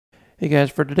Hey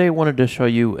guys, for today I wanted to show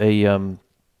you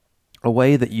a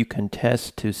way that you can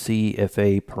test to see if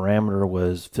a parameter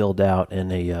was filled out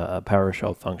in a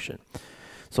PowerShell function.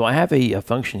 So I have a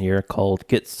function here called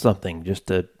getSomething,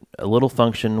 just a little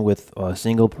function with a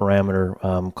single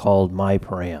parameter called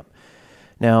myParam.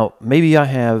 Now maybe I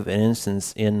have an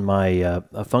instance in my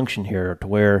a function here to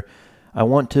where I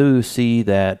want to see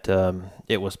that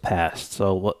it was passed.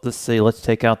 So let's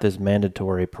take out this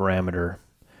mandatory parameter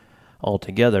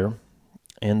altogether.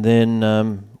 And then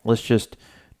let's just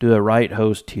do a right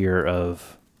host here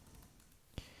of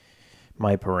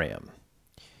myParam.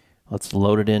 Let's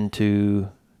load it into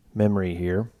memory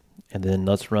here, and then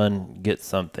let's run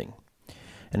getSomething.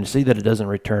 And to see that it doesn't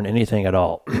return anything at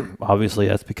all. Obviously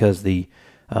that's because the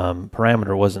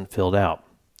parameter wasn't filled out.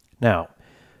 Now,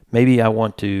 maybe I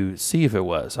want to see if it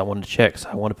was. I want to check, so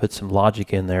I want to put some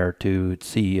logic in there to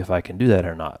see if I can do that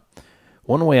or not.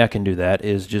 One way I can do that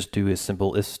is just do a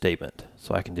simple if statement.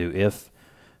 So I can do if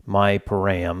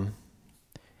myParam,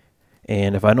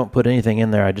 and if I don't put anything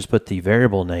in there, I just put the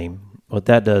variable name. What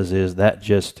that does is that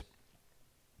just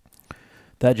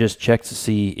checks to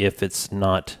see if it's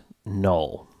not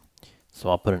null. So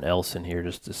I'll put an else in here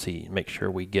just to see, make sure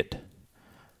we get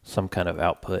some kind of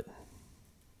output.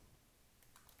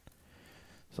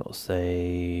 So I'll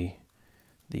say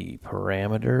the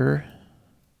parameter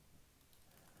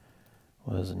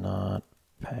was not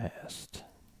passed.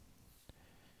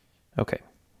 Okay.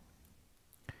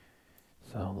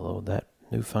 So I'll load that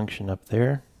new function up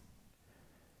there,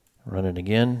 run it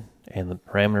again, and the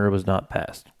parameter was not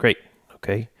passed. Great.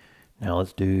 Okay. Now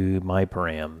let's do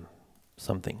myParam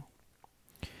something.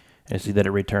 And see that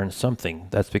it returns something.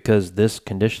 That's because this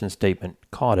condition statement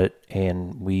caught it,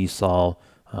 and we saw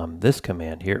this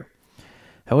command here.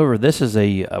 However, this is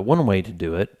a one way to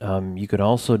do it. You could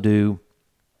also do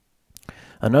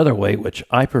another way, which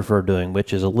I prefer doing,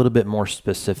 which is a little bit more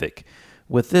specific.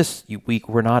 With this,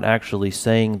 we're not actually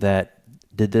saying that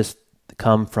did this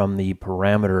come from the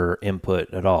parameter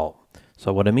input at all.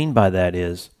 So what I mean by that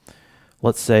is,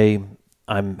 let's say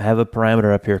I have a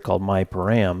parameter up here called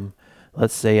myParam.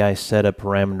 Let's say I set a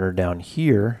parameter down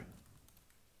here,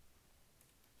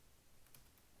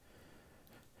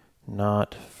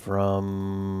 not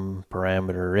from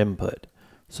parameter input.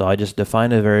 So I just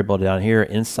define a variable down here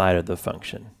inside of the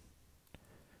function.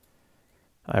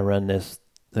 I run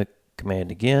the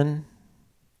command again,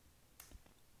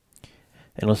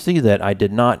 and we'll see that I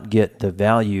did not get the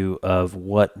value of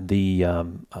what the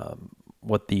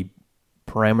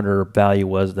parameter value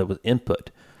was that was input.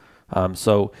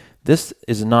 So this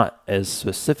is not as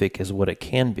specific as what it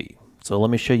can be. So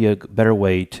let me show you a better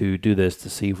way to do this to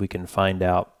see if we can find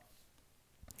out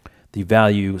the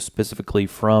value specifically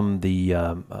from the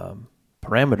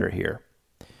parameter here.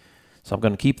 So I'm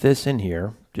going to keep this in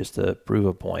here just to prove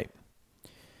a point.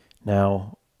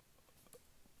 Now,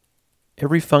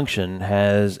 every function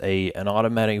has an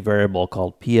automatic variable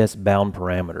called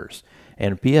PSBoundParameters,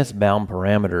 and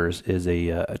PSBoundParameters is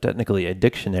technically a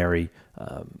dictionary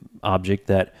object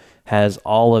that has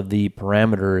all of the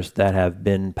parameters that have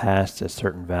been passed a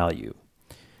certain value.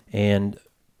 And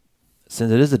since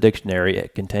it is a dictionary,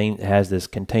 it has this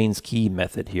contains key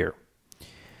method here.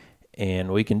 And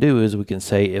what we can do is we can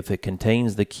say if it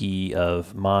contains the key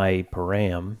of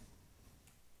myParam,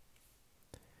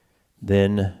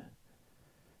 then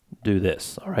do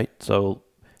this. All right, so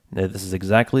now this is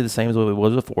exactly the same as what it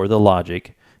was before, the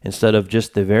logic. Instead of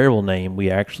just the variable name, we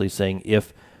actually saying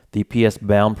if the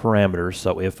PSBoundParameters,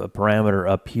 so if a parameter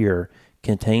up here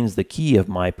contains the key of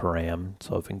myParam,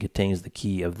 so if it contains the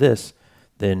key of this,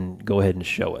 then go ahead and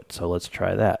show it. So let's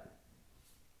try that.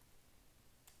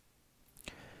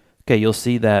 Okay, you'll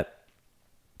see that,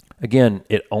 again,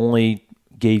 it only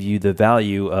gave you the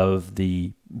value of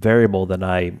the variable that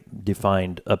I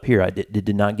defined up here. It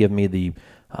did not give me the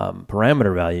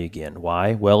parameter value again.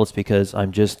 Why? Well, it's because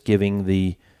I'm just giving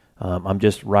the, I'm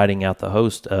just writing out the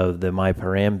host of the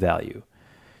myParam value.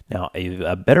 Now,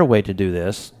 a better way to do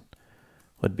this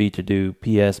would be to do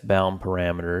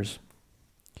PSBoundParameters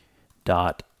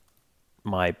dot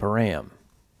myParam.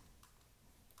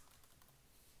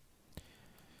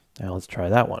 Now let's try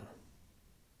that one.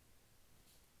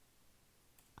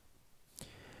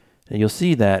 And you'll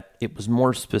see that it was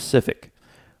more specific.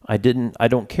 I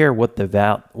don't care what the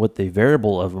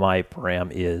variable of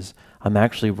myParam is. I'm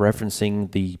actually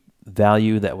referencing the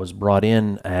value that was brought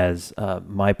in as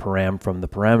myParam from the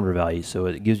parameter value. So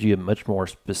it gives you a much more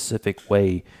specific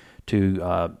way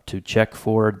to check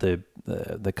for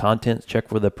the contents, check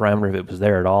for the parameter if it was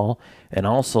there at all, and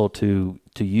also to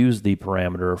use the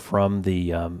parameter from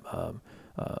the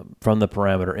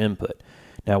parameter input.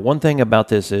 Now, one thing about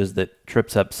this is that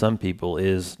trips up some people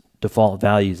is default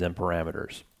values and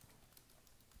parameters.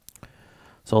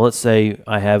 So let's say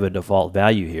I have a default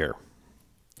value here,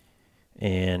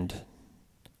 and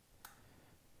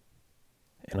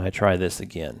I try this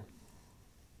again.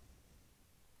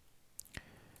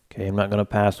 Okay, I'm not going to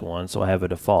pass one, so I have a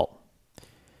default.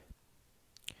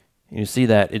 You see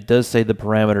that it does say the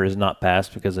parameter is not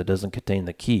passed because it doesn't contain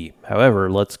the key.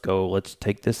 However, let's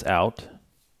take this out.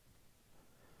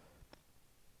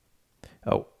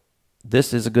 Oh,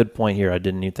 this is a good point here. I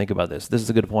didn't even think about this. This is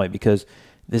a good point because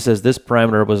this says this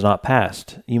parameter was not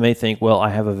passed. You may think, well, I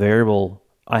have a variable.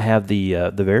 I have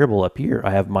the variable up here.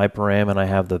 I have my param and I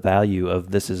have the value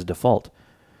of this is default.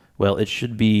 Well, it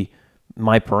should be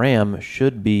my param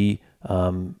should be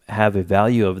have a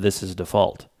value of this is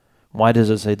default. Why does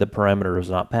it say the parameter is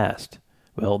not passed?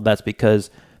 Well, that's because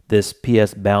this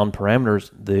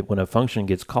PSBoundParameters, when a function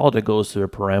gets called, it goes through a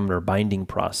parameter binding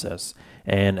process.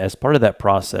 And as part of that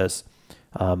process,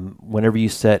 whenever you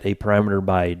set a parameter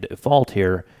by default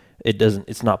here,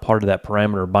 it's not part of that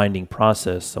parameter binding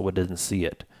process, so it doesn't see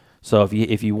it. So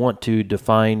if you want to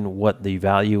define what the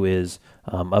value is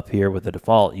up here with the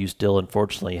default, you still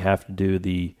unfortunately have to do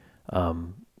the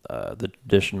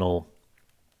traditional,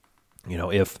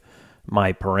 if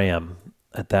my param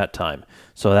at that time.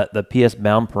 So that the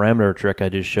PSBoundParameter trick I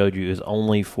just showed you is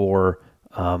only for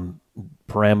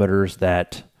parameters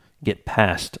that get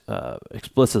passed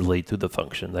explicitly to the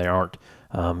function. They aren't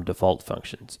default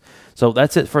functions. So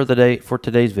that's it for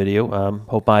today's video.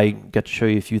 Hope I got to show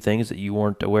you a few things that you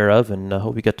weren't aware of, and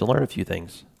hope you got to learn a few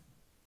things.